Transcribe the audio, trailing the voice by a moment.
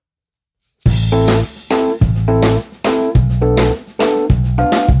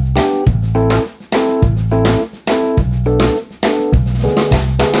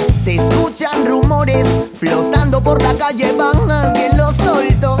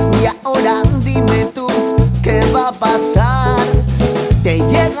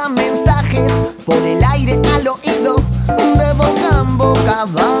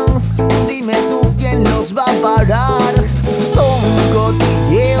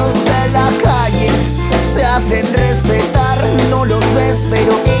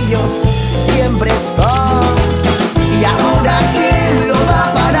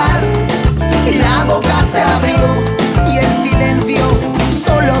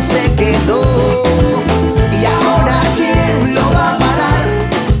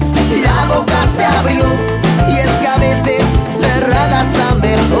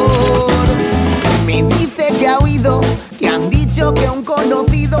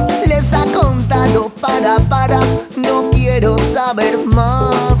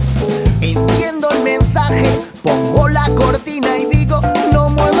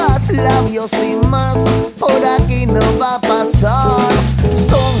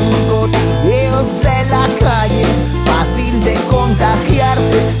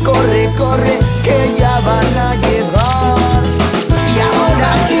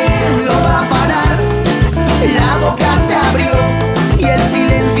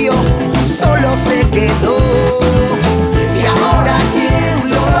quedó. Y ahora ¿quién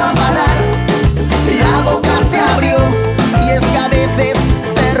lo va a parar? La boca se abrió y es que a veces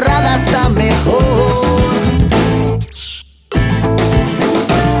cerrada está mejor.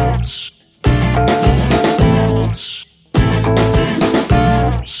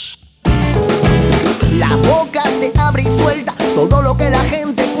 La boca se abre y suelta todo lo que la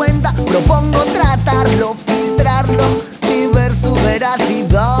gente cuenta. Propongo tratarlo, filtrarlo y ver su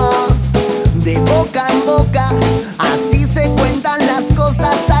veracidad. De boca en boca, así se cuentan las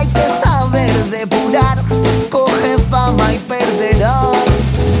cosas. Hay que saber depurar, coge fama y perderás.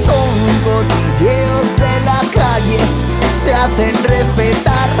 Son cotilleos de la calle, se hacen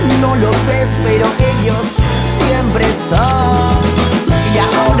respetar. No los ves pero ellos siempre están. Y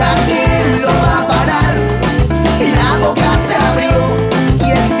ahora ¿quién lo va a parar? La boca se abrió y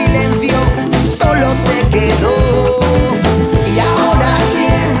el silencio solo se quedó. Y ahora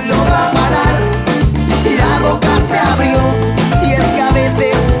 ¿quién lo va a parar? La boca se abrió y es que a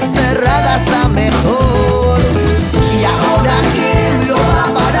veces cerrada está mejor. Y ahora ¿quién lo va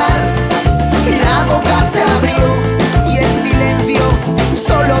a parar? La boca se abrió y el silencio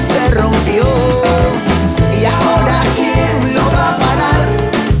solo se rompió. Y ahora ¿quién lo va a parar?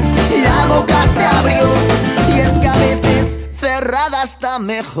 La boca se abrió y es que a veces cerrada está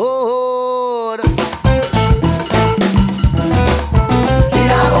mejor.